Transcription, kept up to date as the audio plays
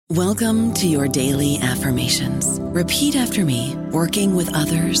Welcome to your daily affirmations. Repeat after me. Working with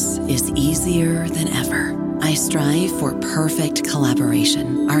others is easier than ever. I strive for perfect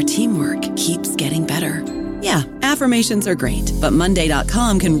collaboration. Our teamwork keeps getting better. Yeah, affirmations are great, but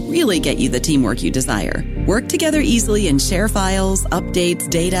Monday.com can really get you the teamwork you desire. Work together easily and share files, updates,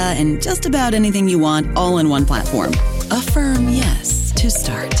 data, and just about anything you want all in one platform. Affirm yes to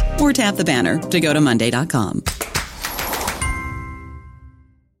start, or tap the banner to go to Monday.com.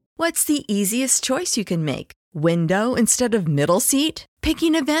 What's the easiest choice you can make? Window instead of middle seat?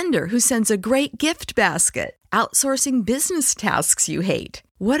 Picking a vendor who sends a great gift basket? Outsourcing business tasks you hate?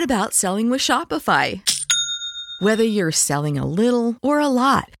 What about selling with Shopify? Whether you're selling a little or a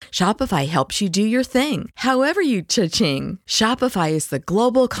lot, Shopify helps you do your thing, however you cha-ching. Shopify is the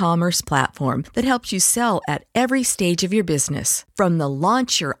global commerce platform that helps you sell at every stage of your business. From the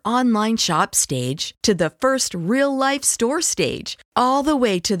launch your online shop stage to the first real-life store stage, all the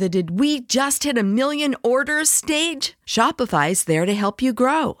way to the did we just hit 1 million orders stage. Shopify's there to help you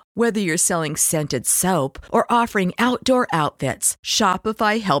grow. Whether you're selling scented soap or offering outdoor outfits,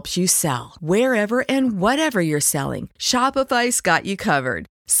 Shopify helps you sell. Wherever and whatever you're selling, Shopify's got you covered.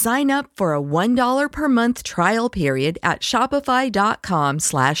 Sign up for a $1 per month trial period at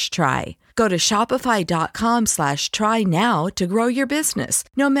shopify.com/try. Go to shopify.com/try now to grow your business,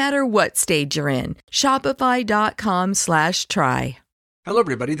 no matter what stage you're in. Shopify.com/try. Hello,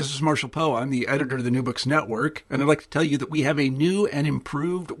 everybody. This is Marshall Poe. I'm the editor of the New Books Network, and I'd like to tell you that we have a new and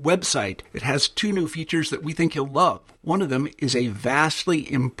improved website. It has 2 new features that we think you'll love. One of them is a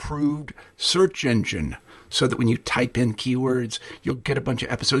vastly improved search engine, so that when you type in keywords, you'll get a bunch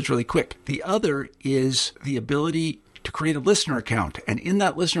of episodes really quick. The other is the ability to create a listener account. And in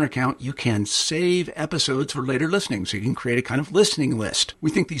that listener account, you can save episodes for later listening. So you can create a kind of listening list. We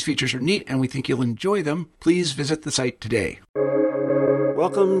think these features are neat, and we think you'll enjoy them. Please visit the site today.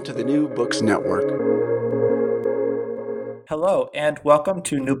 Welcome to the New Books Network. Hello, and welcome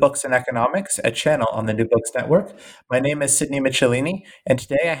to New Books in Economics, a channel on the New Books Network. My name is Sidney Michelini, and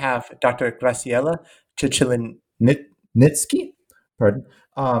today I have Dr. Graciela Cicielinitsky,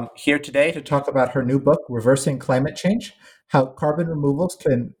 here today to talk about her new book, Reversing Climate Change: How Carbon Removals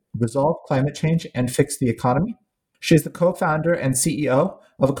Can Resolve Climate Change and Fix the Economy. She's the co-founder and CEO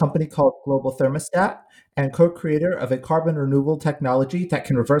of a company called Global Thermostat and co-creator of a carbon removal technology that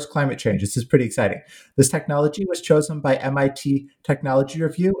can reverse climate change. This is pretty exciting. This technology was chosen by MIT Technology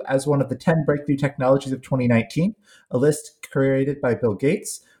Review as one of the 10 breakthrough technologies of 2019, a list created by Bill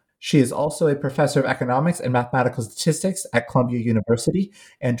Gates. She is also a professor of economics and mathematical statistics at Columbia University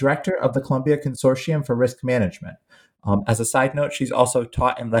and director of the Columbia Consortium for Risk Management. As a side note, she's also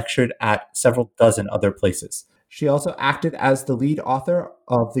taught and lectured at several dozen other places. She also acted as the lead author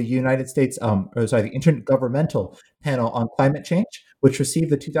of the the Intergovernmental Panel on Climate Change, which received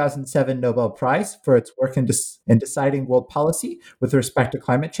the 2007 Nobel Prize for its work in deciding world policy with respect to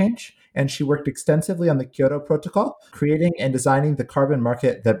climate change. And she worked extensively on the Kyoto Protocol, creating and designing the carbon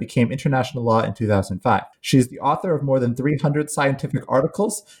market that became international law in 2005. She's the author of more than 300 scientific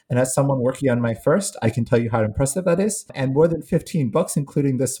articles, and as someone working on my first, I can tell you how impressive that is, and more than 15 books,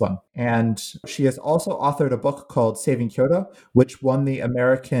 including this one. And she has also authored a book called Saving Kyoto, which won the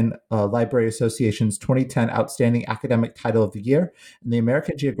American Library Association's 2010 Outstanding Academic Title of the Year and the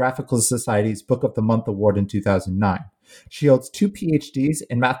American Geographical Society's Book of the Month Award in 2009. She holds 2 PhDs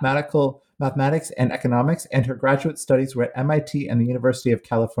in mathematics and economics, and her graduate studies were at MIT and the University of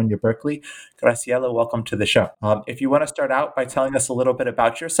California, Berkeley. Graciela, welcome to the show. If you want to start out by telling us a little bit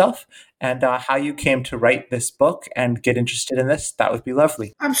about yourself and how you came to write this book and get interested in this, that would be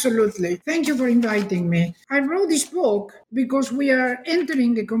lovely. Absolutely. Thank you for inviting me. I wrote this book because we are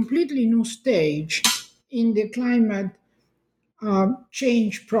entering a completely new stage in the climate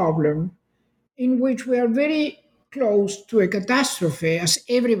change problem, in which we are very close to a catastrophe, as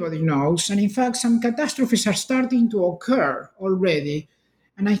everybody knows. And in fact, some catastrophes are starting to occur already.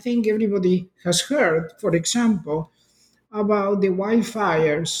 And I think everybody has heard, for example, about the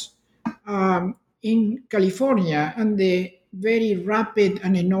wildfires in California and the very rapid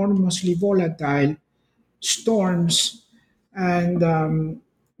and enormously volatile storms and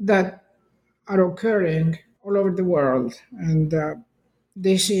that are occurring all over the world. And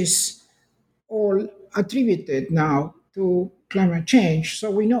this is all attributed now to climate change. So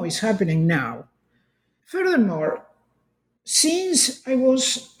we know it's happening now. Furthermore, since I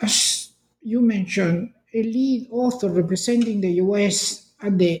was, as you mentioned, a lead author representing the US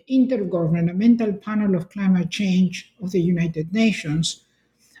at the Intergovernmental Panel of Climate Change of the United Nations,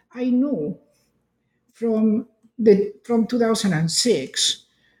 I knew from 2006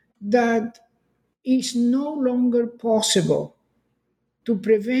 that it's no longer possible to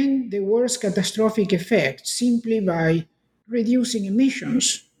prevent the worst catastrophic effects simply by reducing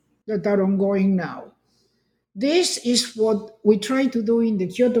emissions that are ongoing now. This is what we try to do in the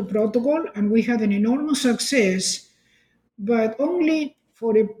Kyoto Protocol, and we had an enormous success, but only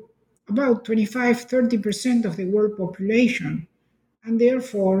for about 25-30% of the world population. And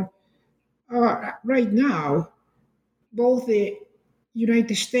therefore, right now, both the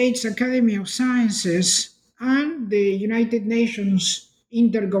United States Academy of Sciences and the United Nations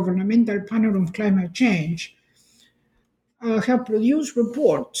Intergovernmental Panel on Climate Change have produced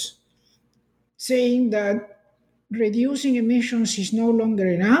reports saying that reducing emissions is no longer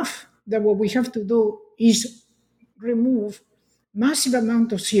enough, that what we have to do is remove massive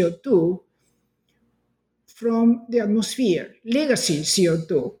amount of CO2 from the atmosphere, legacy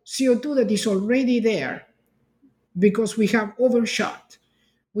CO2, CO2 that is already there because we have overshot.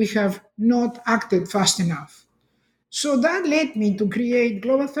 We have not acted fast enough. So that led me to create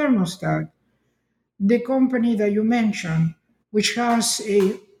Global Thermostat, the company that you mentioned, which has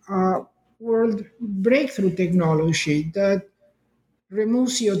a world breakthrough technology that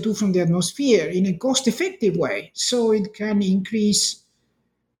removes CO2 from the atmosphere in a cost-effective way, so it can increase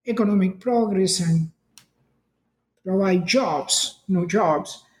economic progress and provide jobs, new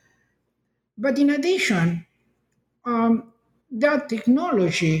jobs. But in addition, that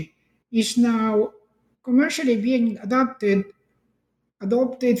technology is now commercially being adopted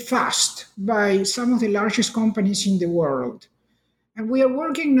fast by some of the largest companies in the world. And we are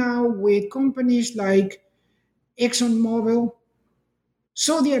working now with companies like ExxonMobil,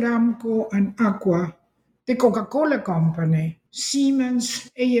 Saudi Aramco, and Aqua, the Coca-Cola Company, Siemens,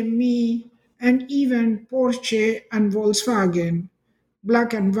 AME, and even Porsche and Volkswagen,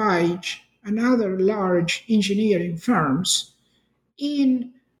 Black and Veitch, and other large engineering firms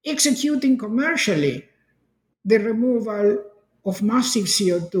in executing commercially the removal of massive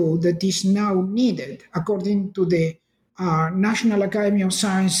CO2 that is now needed according to the National Academy of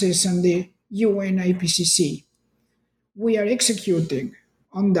Sciences and the UN IPCC. We are executing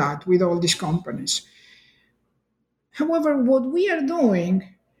on that with all these companies. However, what we are doing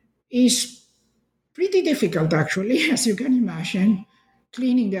is pretty difficult, actually, as you can imagine,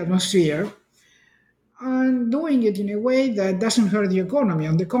 cleaning the atmosphere and doing it in a way that doesn't hurt the economy,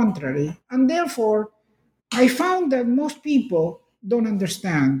 on the contrary. And therefore, I found that most people don't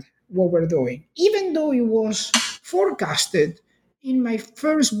understand what we're doing, even though it was forecasted in my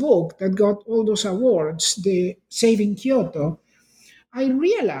first book that got all those awards, the Saving Kyoto. I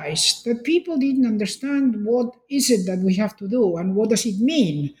realized that people didn't understand what is it that we have to do and what does it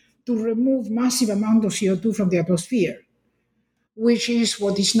mean to remove massive amount of CO2 from the atmosphere, which is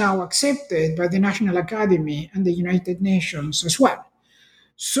what is now accepted by the National Academy and the United Nations as well.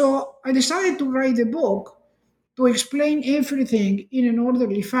 So I decided to write a book to explain everything in an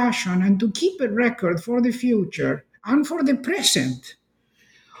orderly fashion and to keep a record for the future and for the present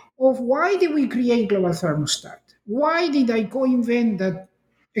of why did we create Global Thermostat? Why did I co-invent that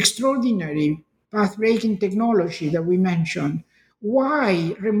extraordinary path-breaking technology that we mentioned?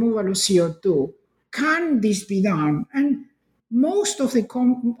 Why removal of CO2? Can this be done? And most of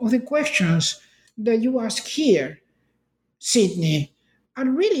the questions that you ask here, Sydney, are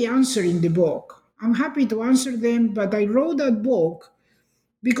really answered in the book. I'm happy to answer them, but I wrote that book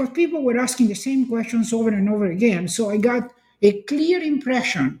because people were asking the same questions over and over again. So I got a clear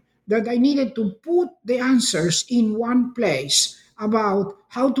impression that I needed to put the answers in one place about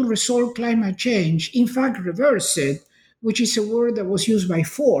how to resolve climate change, in fact, reverse it, which is a word that was used by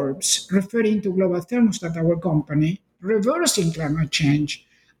Forbes, referring to Global Thermostat, our company, reversing climate change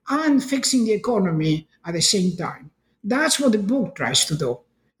and fixing the economy at the same time. That's what the book tries to do.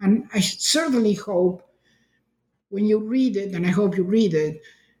 And I certainly hope when you read it, and I hope you read it,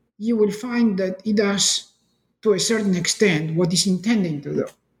 you will find that it does, to a certain extent, what it's intending to do.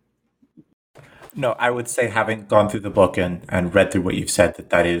 No, I would say having gone through the book and read through what you've said,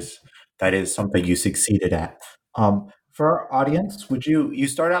 that is something you succeeded at. For our audience, would you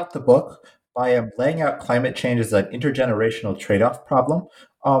start out the book by laying out climate change as an intergenerational trade-off problem?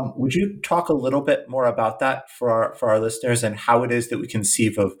 Would you talk a little bit more about that for our listeners and how it is that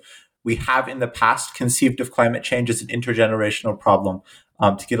we have in the past conceived of climate change as an intergenerational problem,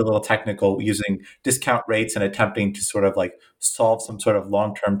 to get a little technical, using discount rates and attempting to sort of like solve some sort of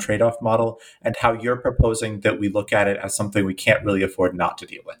long-term trade-off model, and how you're proposing that we look at it as something we can't really afford not to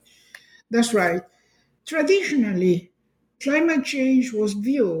deal with? That's right. Traditionally, climate change was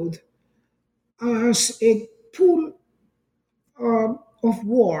viewed as a pool of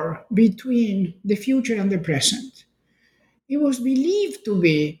war between the future and the present. It was believed to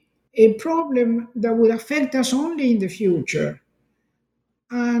be a problem that would affect us only in the future,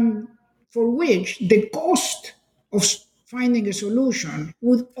 and for which the cost of finding a solution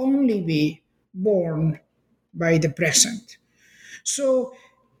would only be borne by the present. So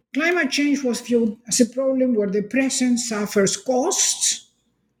climate change was viewed as a problem where the present suffers costs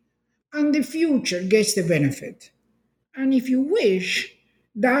and the future gets the benefit. And if you wish,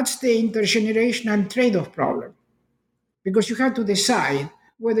 that's the intergenerational trade off problem, because you have to decide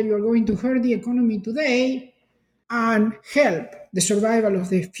whether you're going to hurt the economy today and help the survival of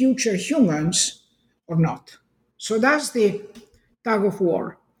the future humans or not. So that's the tug of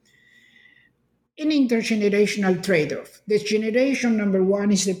war. In intergenerational trade off, the generation number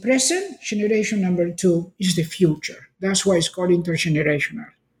one is the present, generation number two is the future. That's why it's called intergenerational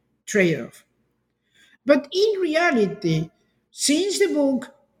trade off. But in reality, since the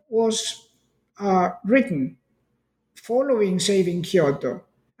book was written following Saving Kyoto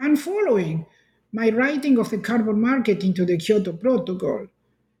and following my writing of the carbon market into the Kyoto Protocol,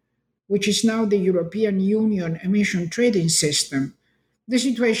 which is now the European Union emission trading system, the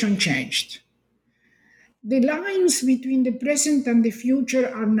situation changed. The lines between the present and the future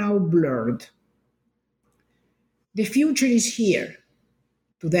are now blurred. The future is here,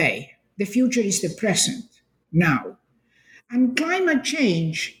 today. The future is the present, now. And climate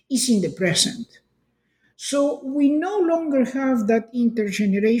change is in the present. So we no longer have that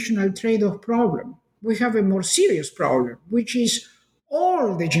intergenerational trade-off problem. We have a more serious problem, which is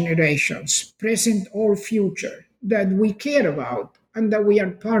all the generations, present or future, that we care about and that we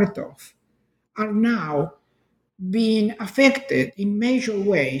are part of, are now being affected in major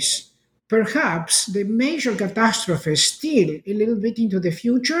ways. Perhaps the major catastrophe is still a little bit into the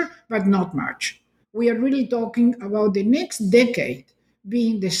future, but not much. We are really talking about the next decade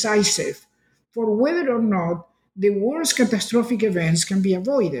being decisive for whether or not the worst catastrophic events can be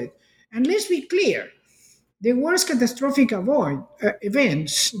avoided. And let's be clear, the worst catastrophic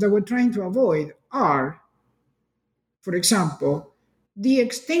events that we're trying to avoid are, for example,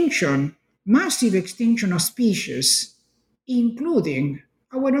 the massive extinction of species, including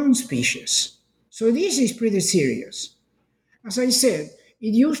our own species. So this is pretty serious. As I said,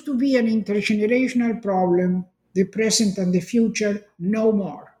 it used to be an intergenerational problem, the present and the future, no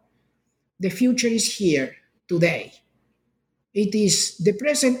more. The future is here, today. It is the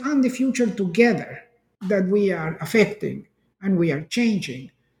present and the future together that we are affecting and we are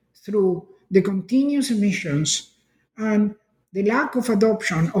changing through the continuous emissions and the lack of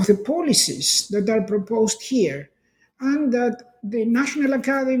adoption of the policies that are proposed here and that the National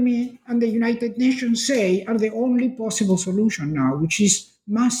Academy and the United Nations say are the only possible solution now, which is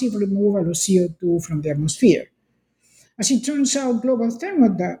massive removal of CO2 from the atmosphere. As it turns out, global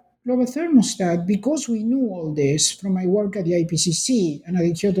thermostat, because we knew all this from my work at the IPCC and at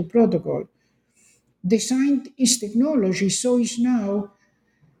the Kyoto Protocol, designed its technology so it's now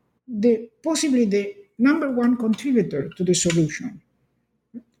possibly the number one contributor to the solution,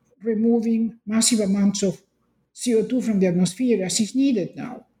 removing massive amounts of CO2 from the atmosphere as is needed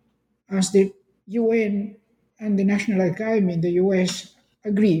now, as the UN and the National Academy in the US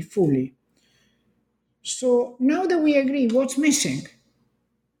agree fully. So now that we agree, what's missing?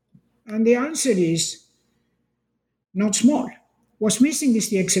 And the answer is not small. What's missing is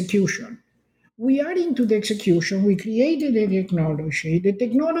the execution. We are into the execution. We created a technology. The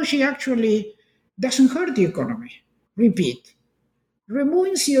technology actually doesn't hurt the economy. Repeat.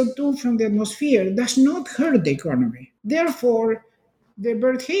 Removing CO2 from the atmosphere does not hurt the economy. Therefore, the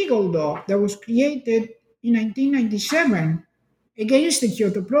Bert-Hagel law that was created in 1997 against the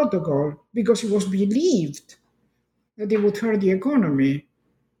Kyoto Protocol because it was believed that it would hurt the economy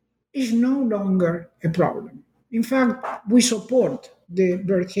is no longer a problem. In fact, we support the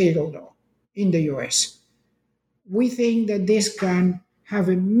Bert-Hagel law in the US. We think that this can have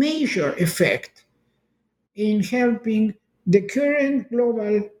a major effect in helping the current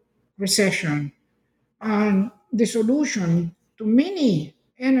global recession and the solution to many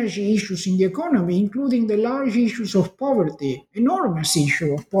energy issues in the economy, including the large issues of poverty, enormous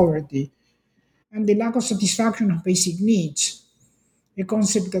issue of poverty, and the lack of satisfaction of basic needs, a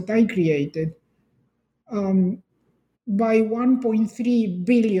concept that I created, by 1.3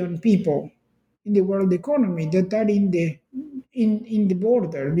 billion people in the world economy that are in the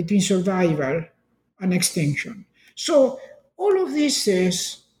border between survival and extinction. So all of this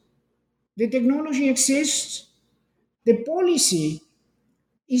says the technology exists, the policy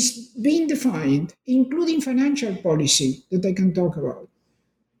is being defined, including financial policy that I can talk about.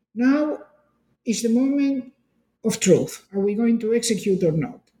 Now is the moment of truth. Are we going to execute or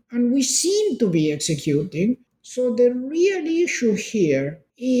not? And we seem to be executing. So the real issue here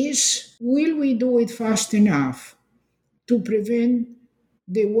is, will we do it fast enough to prevent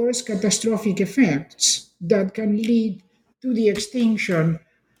the worst catastrophic effects that can lead to the extinction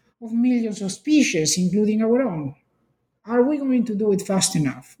of millions of species, including our own. Are we going to do it fast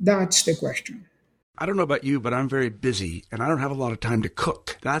enough? That's the question. I don't know about you, but I'm very busy and I don't have a lot of time to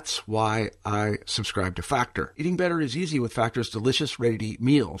cook. That's why I subscribe to Factor. Eating better is easy with Factor's delicious, ready-to-eat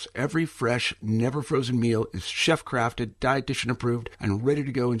meals. Every fresh, never frozen meal is chef-crafted, dietitian approved, and ready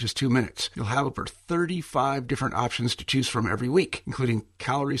to go in just 2 minutes. You'll have over 35 different options to choose from every week, including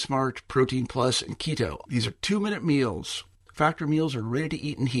Calorie Smart, Protein Plus, and Keto. These are 2-minute meals. Factor meals are ready to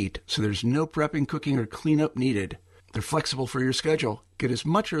eat and heat, so there's no prepping, cooking, or cleanup needed. They're flexible for your schedule. Get as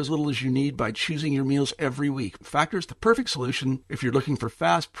much or as little as you need by choosing your meals every week. Factor is the perfect solution if you're looking for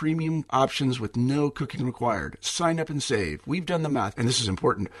fast, premium options with no cooking required. Sign up and save. We've done the math, and this is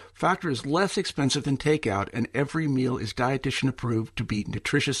important. Factor is less expensive than takeout, and every meal is dietitian approved to be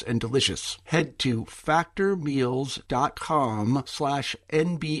nutritious and delicious. Head to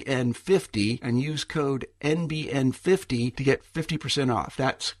factormeals.com/NBN50 and use code NBN50 to get 50% off.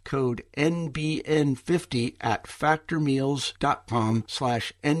 That's code NBN50 at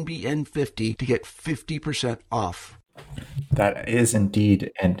factormeals.com/NBN50 to get 50% off. That is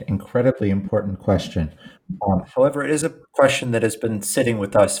indeed an incredibly important question. However, it is a question that has been sitting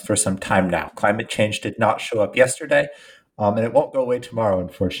with us for some time now. Climate change did not show up yesterday, and it won't go away tomorrow,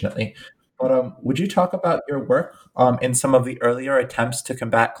 unfortunately. But would you talk about your work in some of the earlier attempts to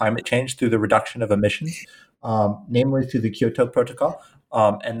combat climate change through the reduction of emissions, namely through the Kyoto Protocol?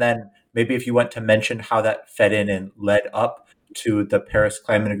 And then maybe if you want to mention how that fed in and led up to the Paris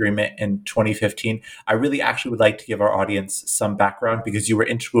Climate Agreement in 2015, I really actually would like to give our audience some background because you were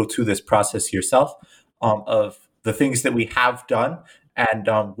integral to this process yourself, of the things that we have done and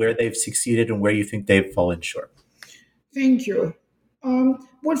where they've succeeded and where you think they've fallen short. Thank you.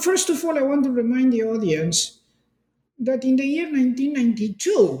 Well, first of all, I want to remind the audience that in the year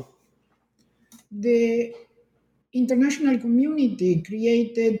 1992, the international community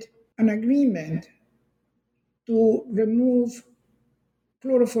created an agreement to remove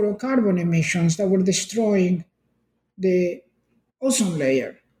chlorofluorocarbon emissions that were destroying the ozone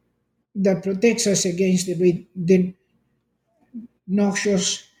layer that protects us against the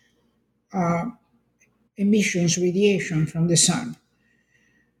noxious emissions, radiation from the sun.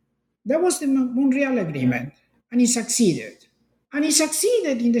 That was the Montreal Agreement, and it succeeded. And it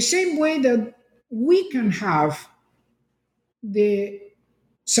succeeded in the same way that we can have the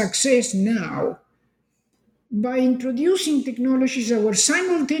success now by introducing technologies that were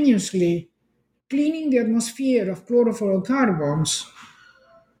simultaneously cleaning the atmosphere of chlorofluorocarbons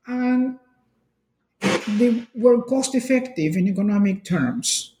and they were cost effective in economic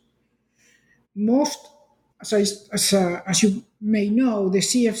terms. Most, as you may know, the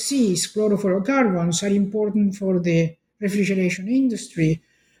CFCs, chlorofluorocarbons, are important for the refrigeration industry.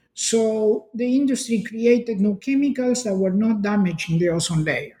 So the industry created new chemicals that were not damaging the ozone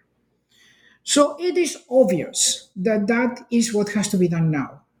layer. So it is obvious that that is what has to be done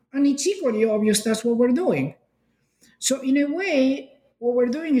now. And it's equally obvious that's what we're doing. So in a way, what we're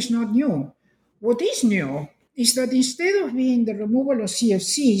doing is not new. What is new is that instead of being the removal of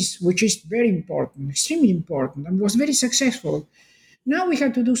CFCs, which is very important, extremely important, and was very successful, now we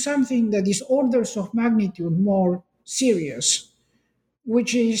have to do something that is orders of magnitude more serious,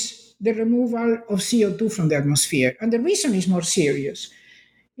 which is the removal of CO2 from the atmosphere. And the reason is more serious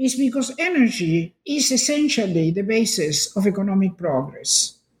is because energy is essentially the basis of economic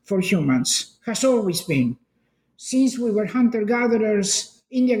progress for humans, has always been. Since we were hunter-gatherers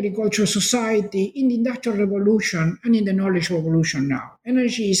in the agricultural society, in the industrial revolution, and in the knowledge revolution now.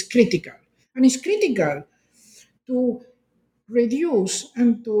 Energy is critical. And it's critical to reduce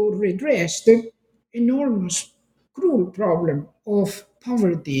and to redress the enormous, cruel problem of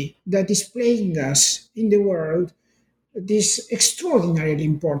poverty that is plaguing us in the world. This extraordinarily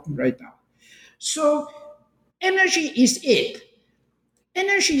important right now. So energy is it.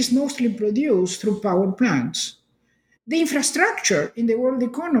 Energy is mostly produced through power plants. The infrastructure in the world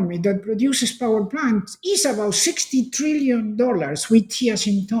economy that produces power plants is about $60 trillion with T as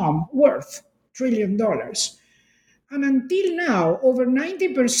in Tom worth, $1 trillion. And until now, over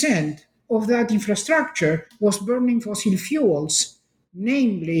 90% of that infrastructure was burning fossil fuels,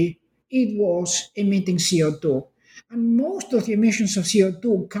 namely, it was emitting CO2. And most of the emissions of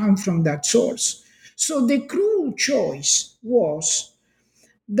CO2 come from that source. So the cruel choice was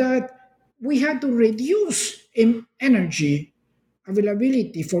that we had to reduce energy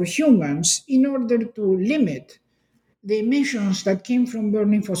availability for humans in order to limit the emissions that came from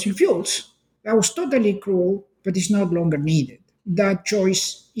burning fossil fuels. That was totally cruel, but it's no longer needed. That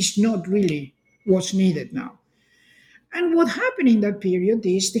choice is not really what's needed now. And what happened in that period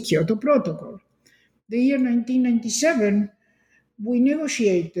is the Kyoto Protocol. The year 1997,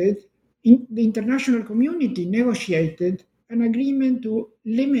 the international community negotiated an agreement to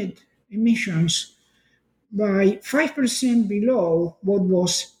limit emissions by 5% below what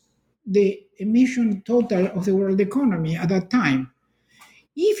was the emission total of the world economy at that time.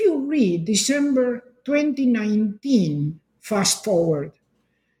 If you read December 2019, fast forward,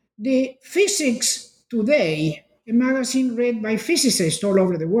 the Physics Today, a magazine read by physicists all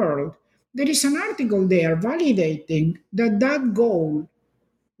over the world, there is an article there validating that that goal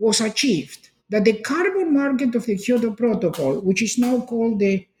was achieved, that the carbon market of the Kyoto Protocol, which is now called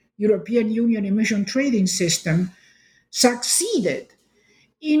the European Union Emission Trading System, succeeded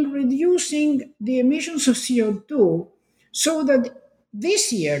in reducing the emissions of CO2 so that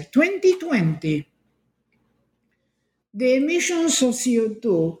this year, 2020, the emissions of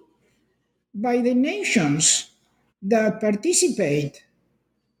CO2 by the nations that participate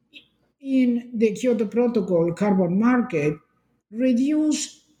in the Kyoto Protocol carbon market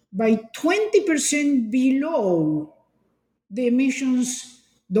reduced by 20% below the emissions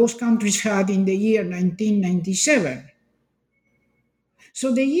those countries had in the year 1997.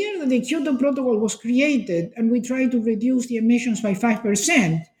 So the year that the Kyoto Protocol was created and we tried to reduce the emissions by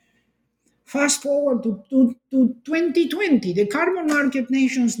 5%, fast forward to 2020, the carbon market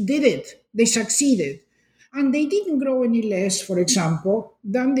nations did it. They succeeded. And they didn't grow any less, for example,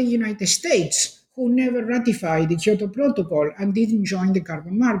 than the United States, who never ratified the Kyoto Protocol and didn't join the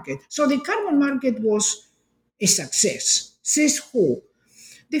carbon market. So the carbon market was a success. Says who?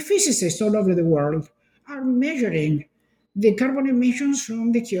 The physicists all over the world are measuring the carbon emissions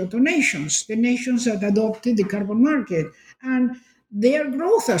from the Kyoto nations, the nations that adopted the carbon market. And their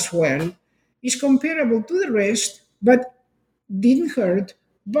growth as well is comparable to the rest, but didn't hurt,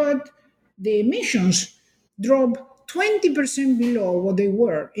 but the emissions dropped 20% below what they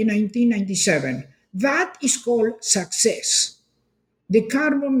were in 1997. That is called success. The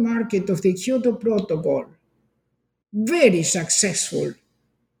carbon market of the Kyoto Protocol, very successful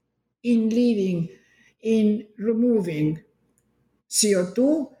in removing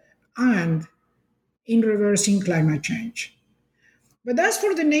CO2 and in reversing climate change. But as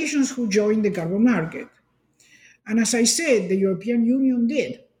for the nations who joined the carbon market, and as I said, the European Union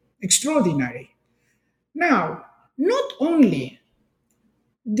did, extraordinary. Now, not only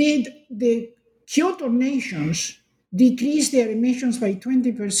did the Kyoto nations decrease their emissions by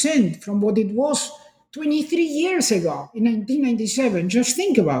 20% from what it was 23 years ago in 1997, just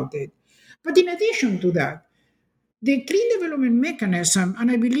think about it. But in addition to that, the Clean Development Mechanism, and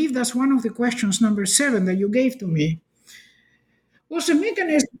I believe that's one of the questions, number 7, that you gave to me, was a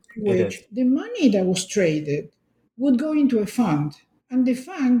mechanism in which the money that was traded would go into a fund, and the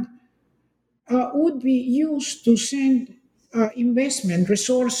fund would be used to send investment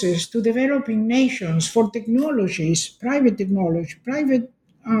resources to developing nations for technologies, private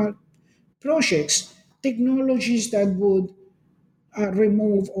projects, technologies that would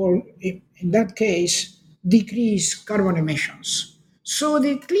remove or, in that case, decrease carbon emissions. So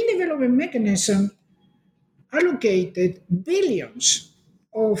the Clean Development Mechanism allocated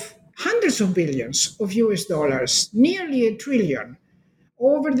hundreds of billions of US dollars, nearly $1 trillion,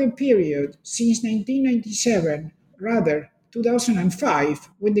 over the period since 1997, 2005,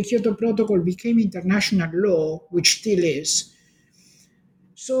 when the Kyoto Protocol became international law, which still is.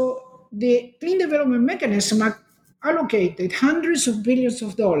 So the Clean Development Mechanism allocated hundreds of billions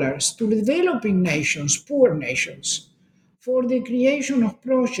of dollars to developing nations, poor nations, for the creation of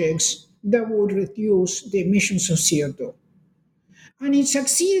projects that would reduce the emissions of CO2. And it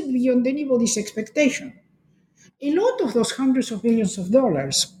succeeded beyond anybody's expectation. A lot of those hundreds of billions of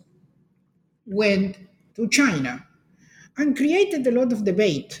dollars went to China and created a lot of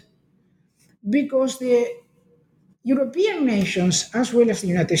debate because the European nations, as well as the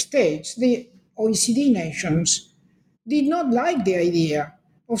United States, the OECD nations, did not like the idea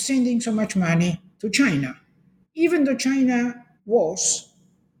of sending so much money to China, even though China was,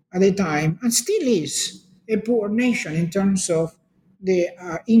 at the time, and still is, a poor nation in terms of the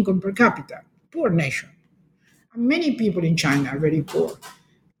income per capita, poor nation. And many people in China are very poor,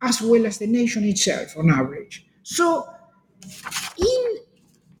 as well as the nation itself on average. So in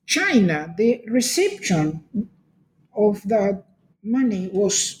China, the reception of that money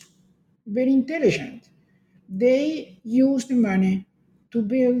was very intelligent. They used the money to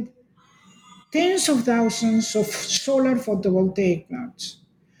build tens of thousands of solar photovoltaic plants.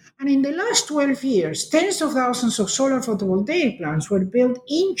 And in the last 12 years, tens of thousands of solar photovoltaic plants were built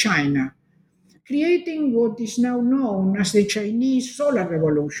in China, creating what is now known as the Chinese Solar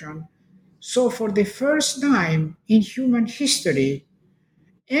Revolution, So for the first time in human history,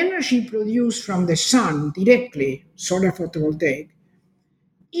 energy produced from the sun directly, solar photovoltaic,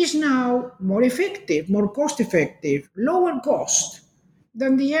 is now more effective, more cost effective, lower cost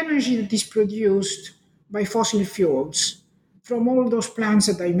than the energy that is produced by fossil fuels from all those plants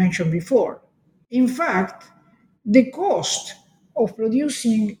that I mentioned before. In fact, the cost of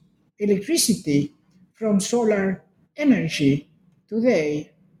producing electricity from solar energy today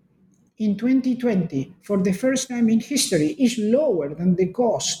in 2020, for the first time in history, is lower than the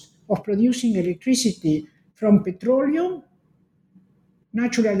cost of producing electricity from petroleum,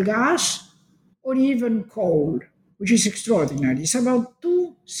 natural gas, or even coal, which is extraordinary. It's about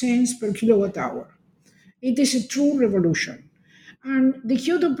 2 cents per kilowatt hour. It is a true revolution. And the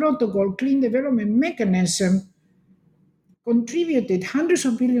Kyoto Protocol Clean Development Mechanism contributed hundreds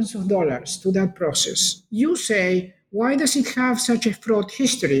of billions of dollars to that process. You say, why does it have such a fraught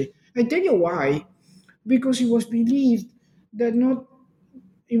history? I tell you why. Because it was believed that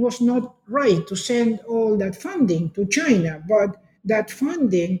it was not right to send all that funding to China, but that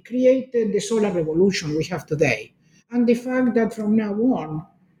funding created the solar revolution we have today. And the fact that from now on,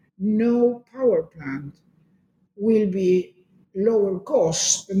 no power plant will be lower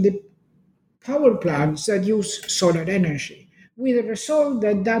cost than the power plants that use solar energy, with the result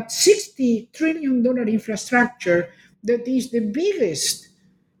that that $60 trillion infrastructure that is the biggest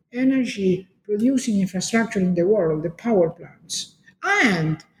energy producing infrastructure in the world, the power plants,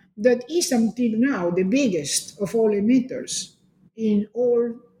 and that is until now the biggest of all emitters in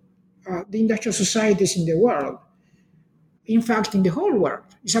all the industrial societies in the world. In fact, in the whole world,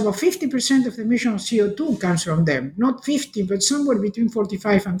 it's about 50% of the emission of CO2 comes from them. Not 50, but somewhere between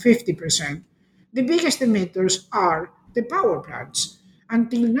 45 and 50%. The biggest emitters are the power plants.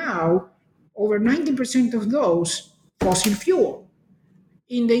 Until now, over 90% of those fossil fuel.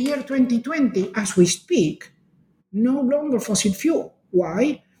 In the year 2020, as we speak, no longer fossil fuel.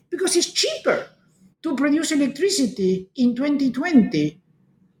 Why? Because it's cheaper to produce electricity in 2020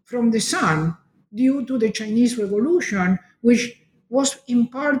 from the sun due to the Chinese Revolution, which was in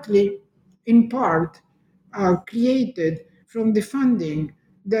part created from the funding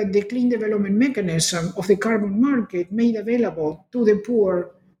that the Clean Development Mechanism of the carbon market made available to the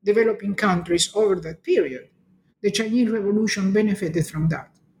poor developing countries over that period. The Chinese Revolution benefited from that.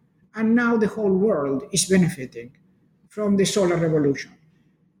 And now the whole world is benefiting from the solar revolution.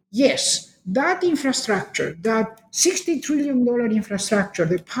 Yes, that infrastructure, that $60 trillion infrastructure,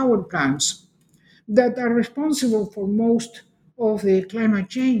 the power plants that are responsible for most of the climate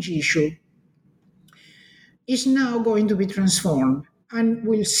change issue, is now going to be transformed and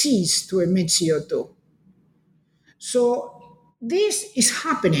will cease to emit CO2. So this is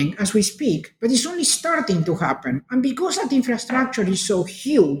happening as we speak, but it's only starting to happen. And because that infrastructure is so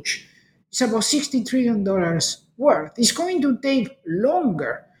huge, it's about $60 trillion worth, it's going to take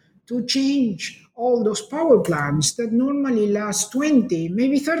longer to change all those power plants that normally last 20,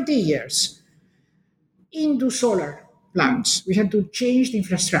 maybe 30 years into solar plants. We have to change the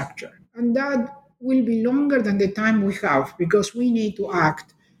infrastructure. And that will be longer than the time we have because we need to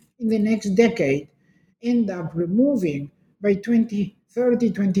act in the next decade, end up removing by 2030,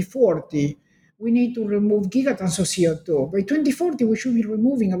 2040, we need to remove gigatons of CO2. By 2040, we should be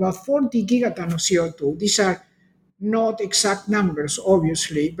removing about 40 gigatons of CO2. These are not exact numbers,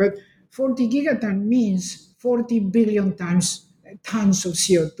 obviously, but 40 gigatons means 40 billion tons of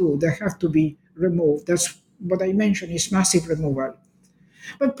CO2 that have to be removed. That's what I mentioned is massive removal.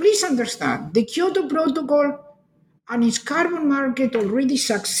 But please understand, the Kyoto Protocol and its carbon market already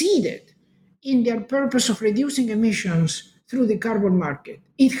succeeded in their purpose of reducing emissions through the carbon market.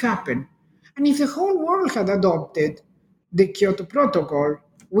 It happened. And if the whole world had adopted the Kyoto Protocol,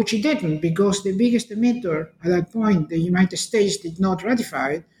 which it didn't because the biggest emitter at that point, the United States, did not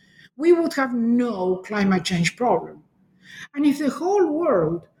ratify it, we would have no climate change problem. And if the whole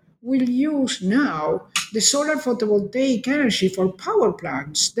world will use now the solar photovoltaic energy for power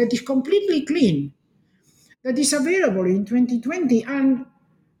plants that is completely clean, that is available in 2020 and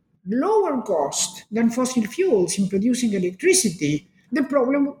lower cost than fossil fuels in producing electricity, the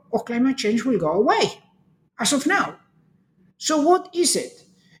problem of climate change will go away, as of now. So what is it?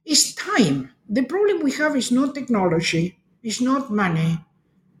 It's time. The problem we have is not technology, it's not money,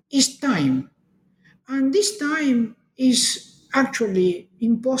 it's time. And this time is actually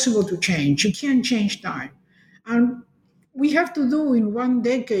impossible to change. You can't change time. And we have to do in 1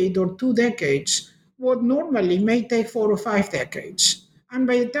 decade or 2 decades what normally may take 4 or 5 decades. And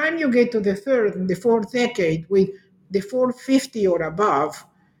by the time you get to the third and the fourth decade with the 450 or above,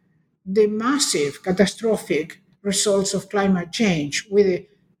 the massive catastrophic results of climate change with the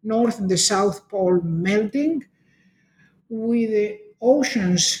North and the South Pole melting, with the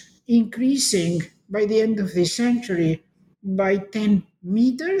oceans increasing by the end of the century by 10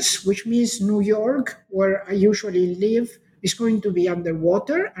 meters, which means New York, where I usually live, is going to be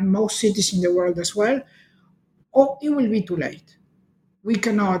underwater, and most cities in the world as well. Oh, it will be too late. We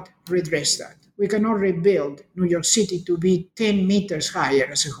cannot redress that. We cannot rebuild New York City to be 10 meters higher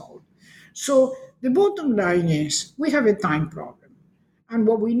as a whole. So the bottom line is we have a time problem. And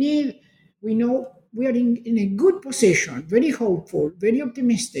what we need, we know we are in a good position, very hopeful, very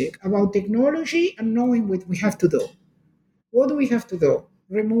optimistic about technology and knowing what we have to do. What do we have to do?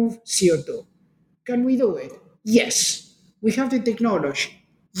 Remove CO2. Can we do it? Yes. We have the technology.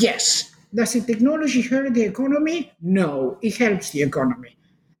 Yes. Does the technology hurt the economy? No, it helps the economy.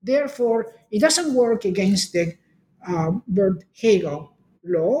 Therefore, it doesn't work against the Bert-Hagel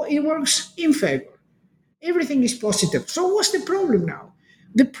law. It works in favor. Everything is positive. So what's the problem now?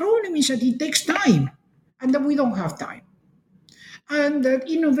 The problem is that it takes time and that we don't have time. And that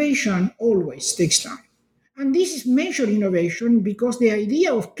innovation always takes time. And this is major innovation because the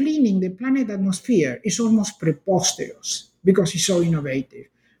idea of cleaning the planet atmosphere is almost preposterous because it's so innovative.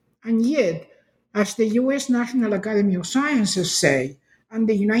 And yet, as the US National Academy of Sciences say, and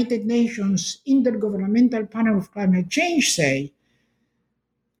the United Nations Intergovernmental Panel of Climate Change say,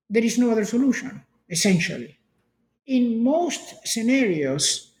 there is no other solution, essentially. In most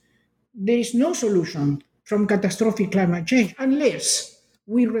scenarios, there is no solution from catastrophic climate change unless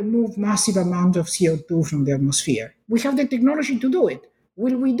we remove massive amounts of CO2 from the atmosphere. We have the technology to do it.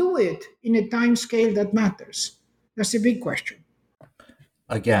 Will we do it in a time scale that matters? That's a big question.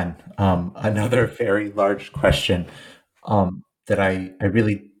 Again, another very large question that I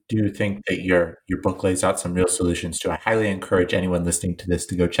really do think that your book lays out some real solutions to. I highly encourage anyone listening to this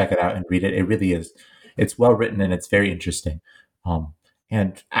to go check it out and read it. It really is. It's well written and it's very interesting.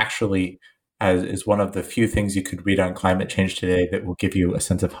 And actually, as is one of the few things you could read on climate change today that will give you a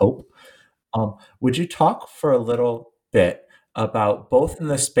sense of hope. Would you talk for a little bit about both in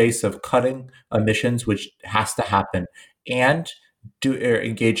the space of cutting emissions, which has to happen, and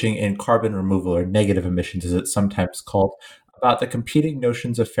engaging in carbon removal or negative emissions, as it's sometimes called, about the competing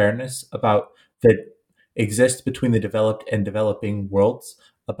notions of fairness that exist between the developed and developing worlds,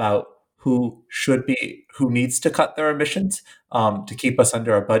 about who needs to cut their emissions to keep us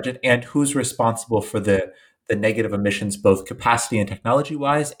under our budget, and who's responsible for the negative emissions, both capacity and technology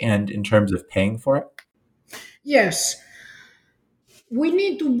wise, and in terms of paying for it? Yes. We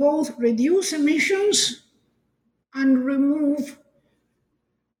need to both reduce emissions and remove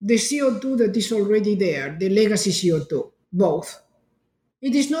the CO2 that is already there, the legacy CO2, both.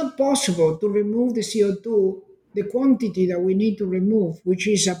 It is not possible to remove the CO2, the quantity that we need to remove, which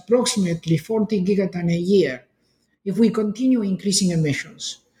is approximately 40 gigaton a year, if we continue increasing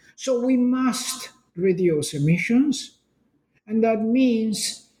emissions. So we must reduce emissions, and that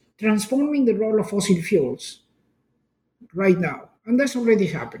means transforming the role of fossil fuels right now, and that's already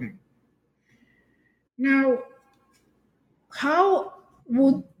happening. Now, how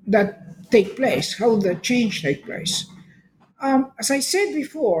would that take place? How would that change take place? As I said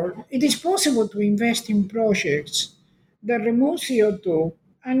before, it is possible to invest in projects that remove CO2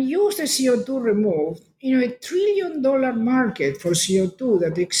 and use the CO2 removed in a $1 trillion market for CO2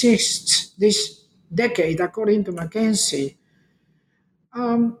 that exists this decade, according to McKinsey,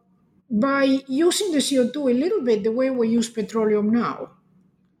 by using the CO2 a little bit the way we use petroleum now.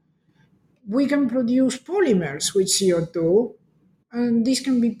 We can produce polymers with CO2, and these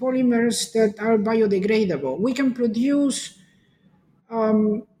can be polymers that are biodegradable. We can produce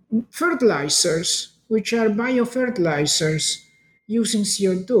fertilizers, which are biofertilizers using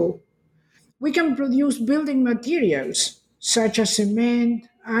CO2. We can produce building materials such as cement,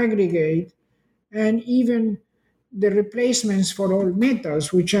 aggregate, and even the replacements for all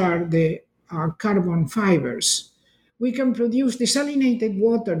metals, which are the carbon fibers. We can produce desalinated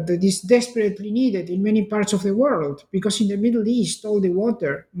water that is desperately needed in many parts of the world, because in the Middle East, all the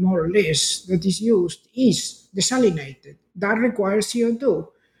water, more or less, that is used is desalinated. That requires CO2.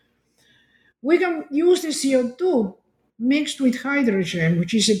 We can use the CO2 mixed with hydrogen,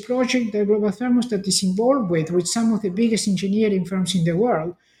 which is a project that Global Thermostat is involved with some of the biggest engineering firms in the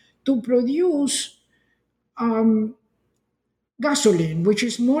world, to produce gasoline, which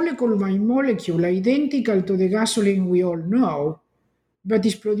is molecule by molecule identical to the gasoline we all know, but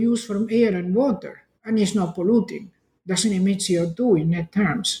is produced from air and water and is not polluting, doesn't emit CO2 in net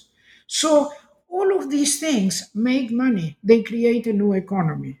terms. So all of these things make money. They create a new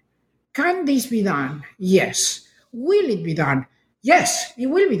economy. Can this be done? Yes. Will it be done? Yes, it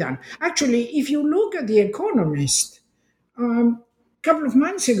will be done. Actually, if you look at The Economist, couple of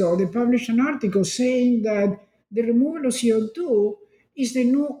months ago, they published an article saying that the removal of CO2 is the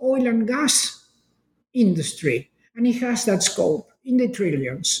new oil and gas industry, and it has that scope in the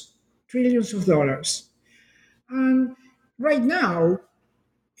trillions of dollars. And right now,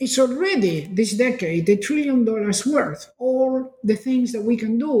 it's already this decade $1 trillion worth. All the things that we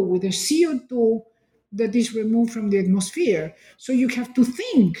can do with the CO2 that is removed from the atmosphere. So you have to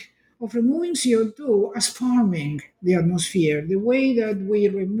think of removing CO2 as farming the atmosphere. The way that we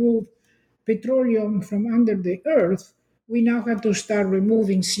remove petroleum from under the earth, we now have to start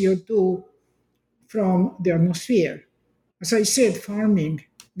removing CO2 from the atmosphere. As I said, farming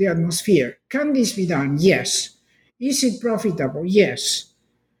the atmosphere. Can this be done? Yes. Is it profitable? Yes.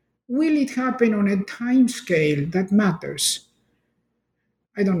 Will it happen on a time scale that matters?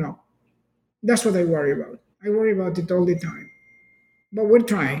 I don't know. That's what I worry about. I worry about it all the time. But we're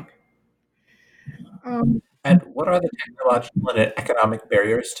trying. And what are the technological and economic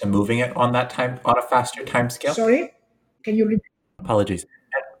barriers to moving it on a faster time scale? Sorry? Can you repeat? Apologies.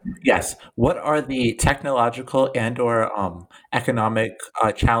 Yes. What are the technological and/or economic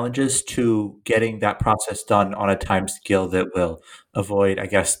challenges to getting that process done on a time scale that will avoid, I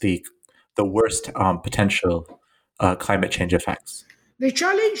guess, the worst potential climate change effects? The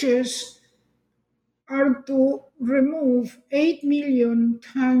challenges are to remove 8 million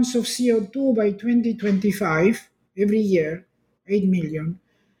tons of CO2 by 2025 every year, 8 million,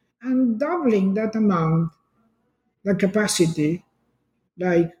 and doubling that amount, the capacity,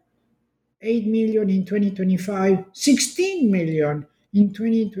 like 8 million in 2025, 16 million in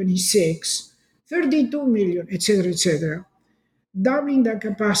 2026, 32 million, etc., doubling the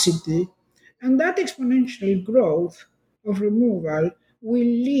capacity. And that exponential growth of removal will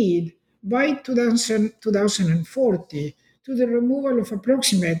lead by 2040 to the removal of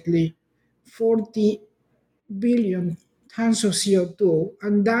approximately 40 billion tons of CO2.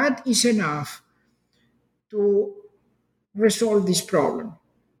 And that is enough to resolve this problem.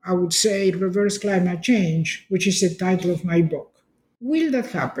 I would say reverse climate change, which is the title of my book. Will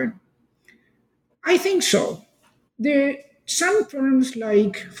that happen? I think so. Some firms,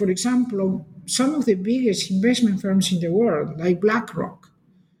 like, for example, some of the biggest investment firms in the world, like BlackRock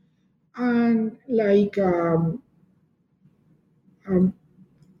and like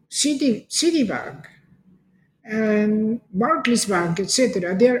Citibank and Barclays Bank,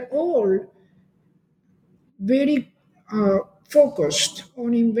 etc., they're all very focused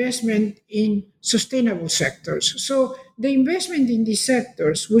on investment in sustainable sectors. So the investment in these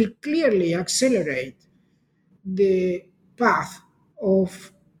sectors will clearly accelerate the path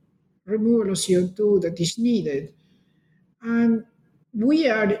of removal of CO2 that is needed. And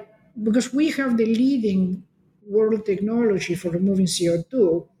because we have the leading world technology for removing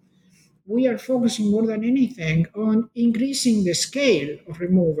CO2, we are focusing more than anything on increasing the scale of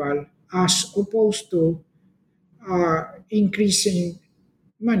removal as opposed to increasing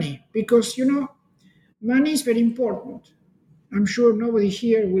money. Because, money is very important. I'm sure nobody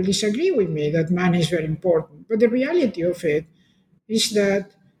here will disagree with me that money is very important. But the reality of it is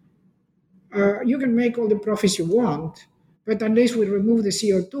that you can make all the profits you want, but unless we remove the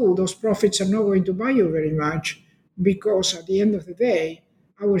CO2, those profits are not going to buy you very much, because at the end of the day,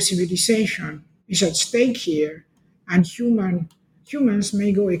 our civilization is at stake here, and humans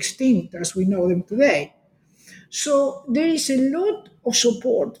may go extinct as we know them today. So there is a lot of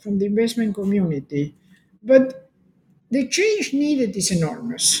support from the investment community, but the change needed is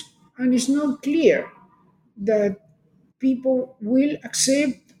enormous, and it's not clear that people will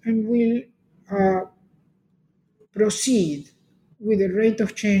accept and will proceed with the rate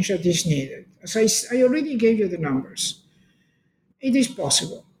of change that is needed. As I already gave you the numbers, it is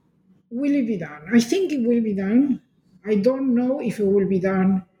possible. Will it be done? I think it will be done. I don't know if it will be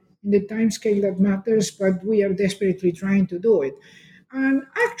done in the time scale that matters, but we are desperately trying to do it. And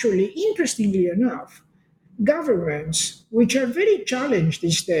actually, interestingly enough, governments, which are very challenged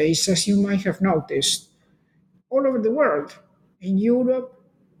these days, as you might have noticed, all over the world, in Europe,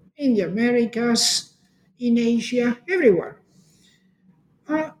 in the Americas, in Asia, everywhere.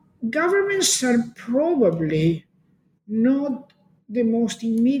 Governments are probably not the most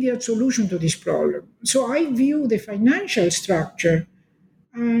immediate solution to this problem. So I view the financial structure,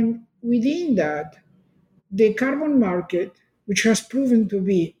 and within that, the carbon market, which has proven to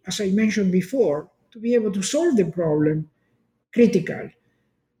be, as I mentioned before, to be able to solve the problem, critical.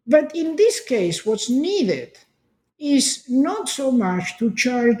 But in this case, what's needed is not so much to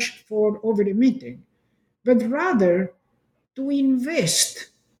charge for over emitting, but rather to invest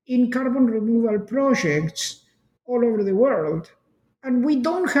in carbon removal projects all over the world. And we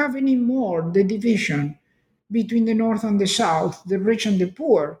don't have anymore the division between the North and the South, the rich and the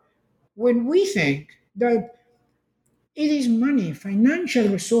poor, when we think that it is money, financial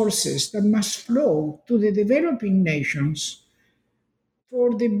resources that must flow to the developing nations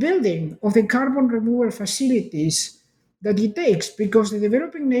for the building of the carbon removal facilities that it takes, because the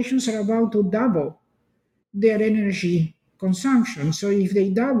developing nations are about to double their energy consumption. So if they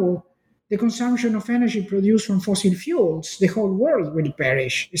double the consumption of energy produced from fossil fuels, the whole world will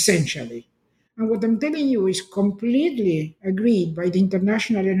perish, essentially. And what I'm telling you is completely agreed by the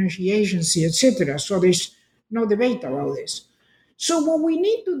International Energy Agency, etc. So there's no debate about this. So what we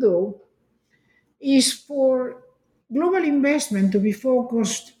need to do is for global investment to be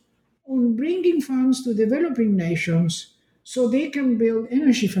focused on bringing funds to developing nations so they can build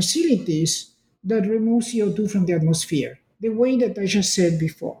energy facilities that remove CO2 from the atmosphere, the way that I just said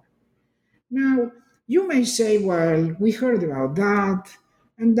before. Now, you may say, well, we heard about that,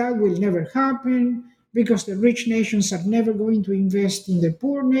 and that will never happen because the rich nations are never going to invest in the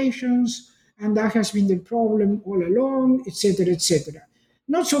poor nations, and that has been the problem all along, etc., etc.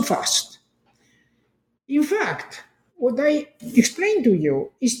 Not so fast. In fact, what I explained to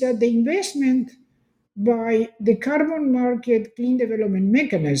you is that the investment by the Carbon Market Clean Development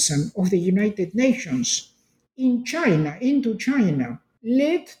Mechanism of the United Nations into China,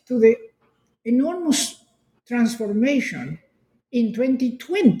 led to the enormous transformation in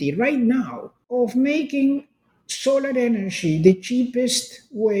 2020, right now, of making solar energy the cheapest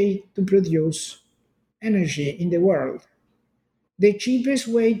way to produce energy in the world, the cheapest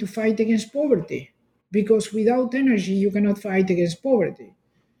way to fight against poverty, because without energy, you cannot fight against poverty.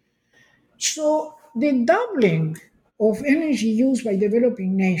 So the doubling of energy used by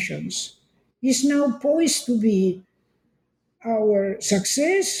developing nations is now poised to be our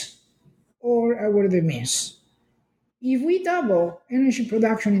success or our demise. If we double energy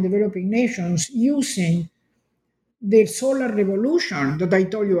production in developing nations using the solar revolution that I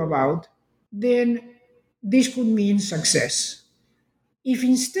told you about, then this could mean success. If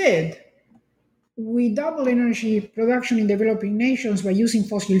instead we double energy production in developing nations by using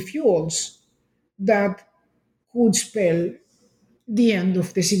fossil fuels, that could spell the end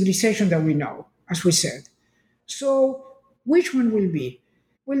of the civilization that we know, as we said. So, which one will be?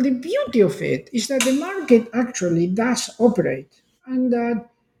 Well, the beauty of it is that the market actually does operate, and that,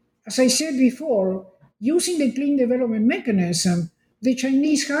 as I said before, using the clean development mechanism, the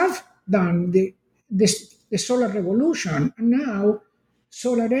Chinese have done the solar revolution, and now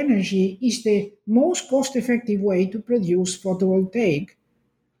solar energy is the most cost effective way to produce photovoltaic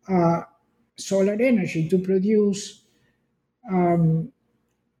solar energy, to produce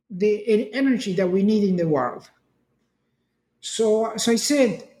the energy that we need in the world. So, as I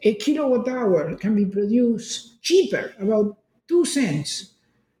said, a kilowatt hour can be produced cheaper, about 2 cents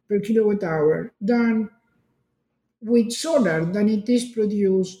per kilowatt hour, than with solar than it is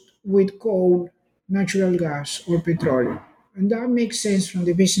produced with coal, natural gas, or petroleum. And that makes sense from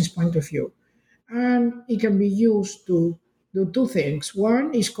the business point of view. And it can be used to do two things.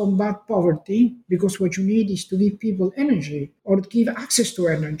 One is combat poverty, because what you need is to give people energy or give access to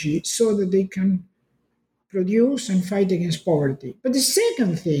energy so that they can produce and fight against poverty. But the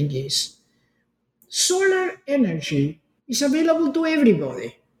second thing is solar energy is available to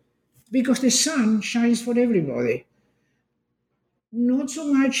everybody because the sun shines for everybody. Not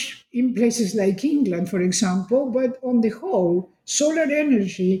so much in places like England, for example, but on the whole, solar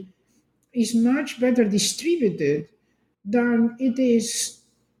energy is much better distributed than it is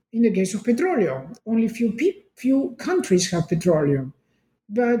in the case of petroleum. Only few countries have petroleum,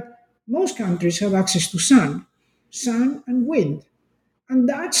 but most countries have access to sun and wind. And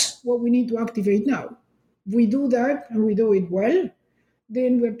that's what we need to activate now. If we do that and we do it well,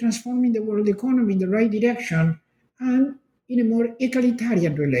 then we're transforming the world economy in the right direction and in a more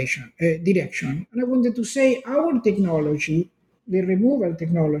egalitarian direction. And I wanted to say our technology, the removal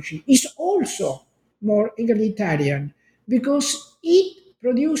technology, is also more egalitarian because it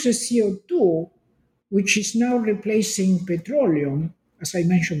produces CO2, which is now replacing petroleum, as I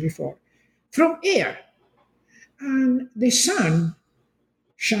mentioned before, from air. And the sun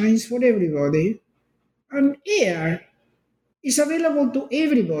shines for everybody, and air is available to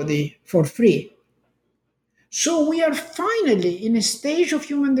everybody for free. So we are finally in a stage of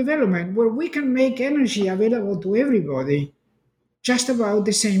human development where we can make energy available to everybody just about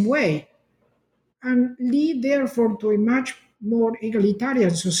the same way and lead therefore to a much more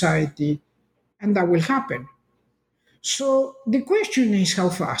egalitarian society, and that will happen. So the question is how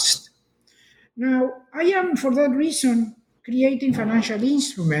fast? Now, I am for that reason creating financial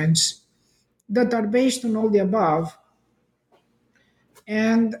instruments that are based on all the above.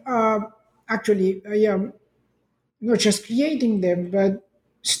 And actually, I am not just creating them, but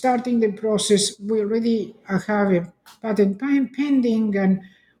starting the process. We already have a patent pending, and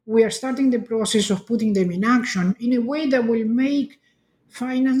we are starting the process of putting them in action in a way that will make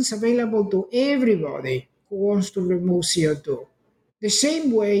finance available to everybody who wants to remove CO2. The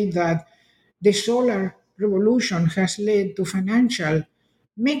same way that the solar revolution has led to financial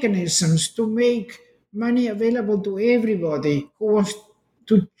mechanisms to make money available to everybody who wants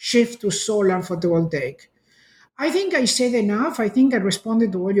to shift to solar photovoltaic. I think I said enough. I think I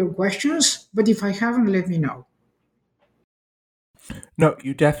responded to all your questions, but if I haven't, let me know. No,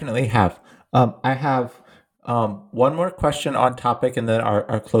 you definitely have. I have one more question on topic, and then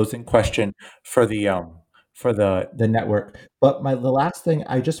our closing question for the network. But the last thing,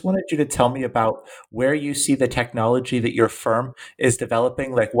 I just wanted you to tell me about where you see the technology that your firm is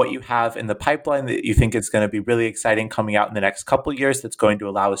developing, like what you have in the pipeline that you think is going to be really exciting coming out in the next couple of years that's going to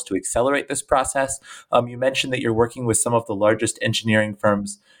allow us to accelerate this process. You mentioned that you're working with some of the largest engineering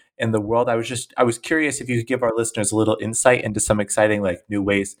firms in the world. I was curious if you could give our listeners a little insight into some exciting like new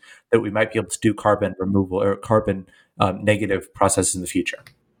ways that we might be able to do carbon removal or carbon negative processes in the future.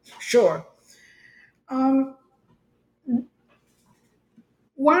 Sure.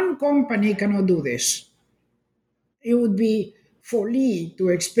 One company cannot do this. It would be folly to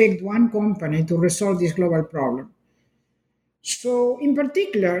expect one company to resolve this global problem. So, in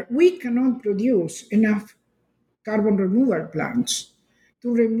particular, we cannot produce enough carbon removal plants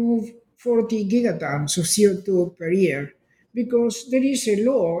to remove 40 gigatons of CO2 per year because there is a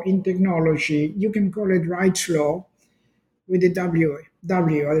law in technology, you can call it Wright's law with the W at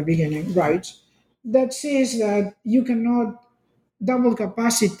the beginning, Wright's, that says that you cannot double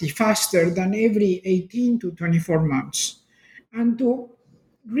capacity faster than every 18 to 24 months. And to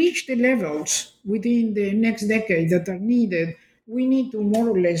reach the levels within the next decade that are needed, we need to more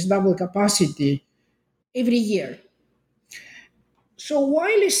or less double capacity every year. So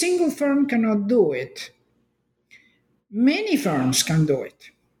while a single firm cannot do it, many firms can do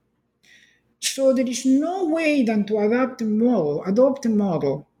it. So there is no way than to adopt a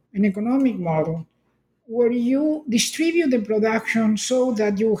model, an economic model, where you distribute the production so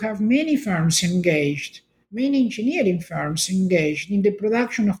that you have many firms engaged, many engineering firms engaged in the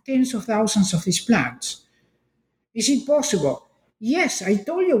production of tens of thousands of these plants. Is it possible? Yes, I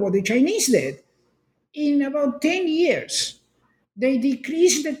told you what the Chinese did. In about 10 years, they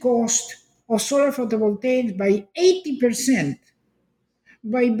decreased the cost of solar photovoltaics by 80%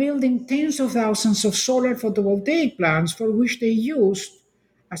 by building tens of thousands of solar photovoltaic plants for which they used,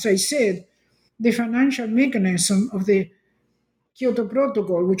 as I said, the financial mechanism of the Kyoto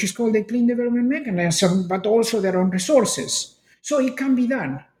Protocol, which is called the Clean Development Mechanism, but also their own resources. So it can be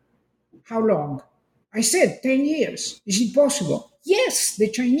done. How long? I said 10 years. Is it possible? Yes,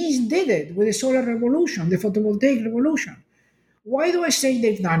 the Chinese did it with the solar revolution, the photovoltaic revolution. Why do I say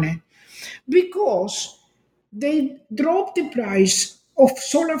they've done it? Because they dropped the price of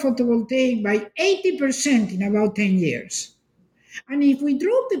solar photovoltaic by 80% in about 10 years. And if we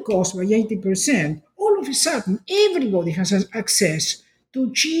drop the cost by 80%, all of a sudden everybody has access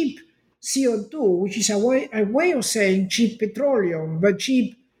to cheap CO2, which is a way of saying cheap petroleum, but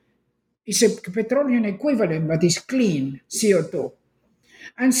cheap is a petroleum equivalent, but it's clean CO2.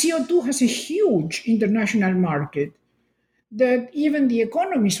 And CO2 has a huge international market that even the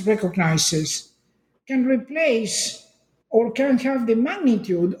economist recognizes can replace or can have the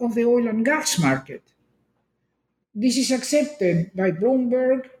magnitude of the oil and gas market. This is accepted by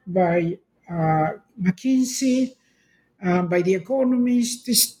Bloomberg, by McKinsey, by the economists.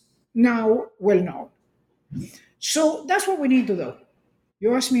 It's now well known. So that's what we need to do.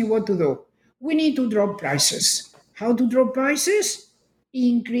 You ask me what to do. We need to drop prices. How to drop prices?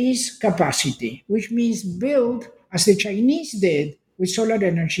 Increase capacity, which means build, as the Chinese did with solar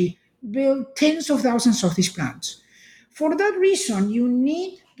energy, build tens of thousands of these plants. For that reason, you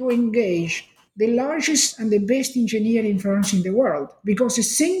need to engage the largest and the best engineering firms in the world because a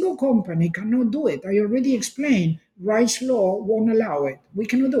single company cannot do it. I already explained Wright's law won't allow it. We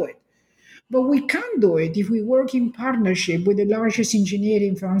cannot do it. But we can do it if we work in partnership with the largest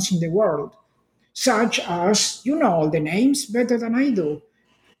engineering firms in the world, such as, you know all the names better than I do,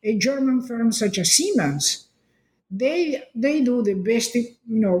 a German firm such as Siemens. They do the best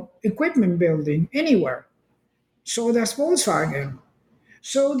equipment building anywhere. So does Volkswagen.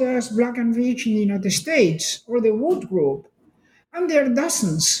 So does Black & Veatch in the United States or the Wood Group. And there are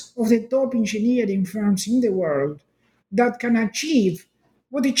dozens of the top engineering firms in the world that can achieve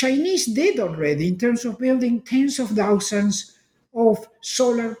what the Chinese did already in terms of building tens of thousands of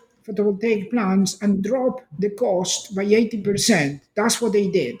solar photovoltaic plants and drop the cost by 80%. That's what they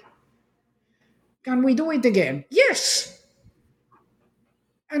did. Can we do it again? Yes.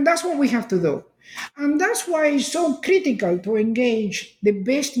 And that's what we have to do. And that's why it's so critical to engage the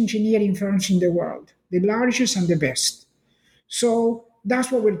best engineering firms in the world, the largest and the best. So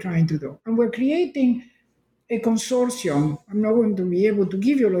that's what we're trying to do. And we're creating a consortium. I'm not going to be able to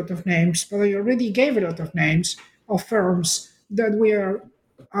give you a lot of names, but I already gave a lot of names of firms that we are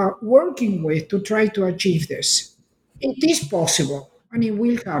working with to try to achieve this. It is possible, and it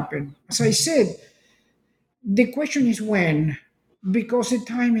will happen. As I said, the question is when, because the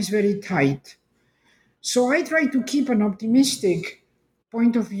time is very tight. So I try to keep an optimistic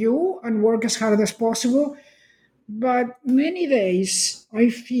point of view and work as hard as possible. But many days I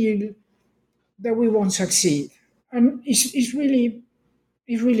feel that we won't succeed. And it's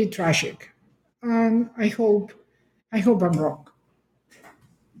really tragic. And I hope I'm wrong.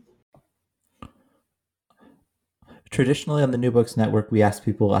 Traditionally on the New Books Network, we ask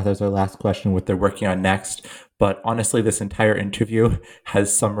people as our last question what they're working on next. But honestly, this entire interview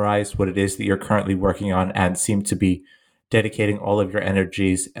has summarized what it is that you're currently working on and seem to be dedicating all of your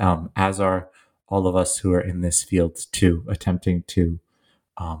energies, as are all of us who are in this field, to attempting to,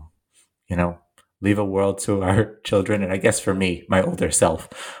 leave a world to our children. And I guess for me, my older self.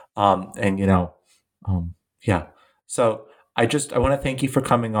 So I want to thank you for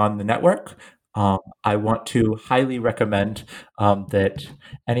coming on the network. I want to highly recommend that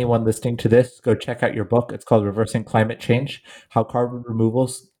anyone listening to this go check out your book. It's called Reversing Climate Change: How Carbon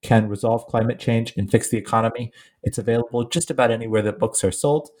Removals Can Resolve Climate Change and Fix the Economy. It's available just about anywhere that books are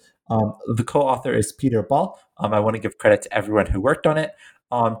sold. The co-author is Peter Ball. I want to give credit to everyone who worked on it.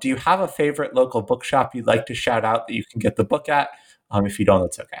 Do you have a favorite local bookshop you'd like to shout out that you can get the book at? If you don't,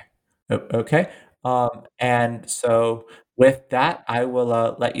 that's okay. Okay. And so with that, I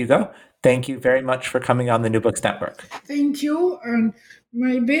will let you go. Thank you very much for coming on the New Books Network. Thank you, and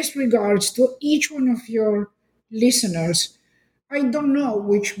my best regards to each one of your listeners. I don't know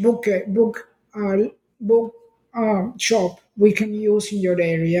which book shop we can use in your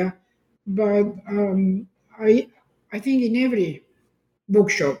area, but I think in every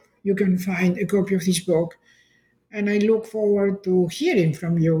bookshop you can find a copy of this book. And I look forward to hearing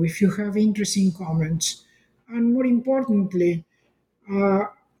from you if you have interesting comments. And more importantly,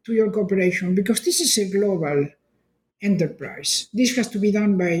 to your cooperation, because this is a global enterprise. This has to be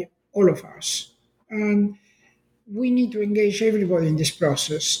done by all of us. And we need to engage everybody in this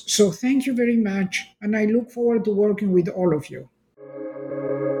process. So thank you very much. And I look forward to working with all of you.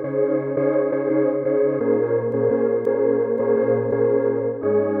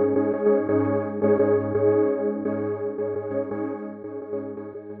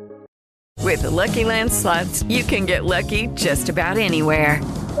 With the Lucky Land Slots, you can get lucky just about anywhere.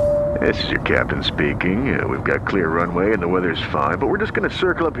 This is your captain speaking. We've got clear runway and the weather's fine, but we're just going to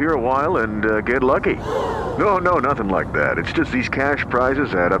circle up here a while and get lucky. No, nothing like that. It's just these cash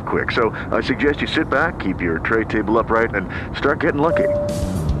prizes add up quick. So I suggest you sit back, keep your tray table upright, and start getting lucky.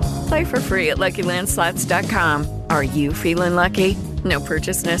 Play for free at LuckyLandSlots.com. Are you feeling lucky? No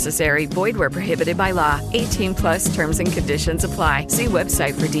purchase necessary. Void where prohibited by law. 18+ terms and conditions apply. See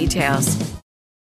website for details.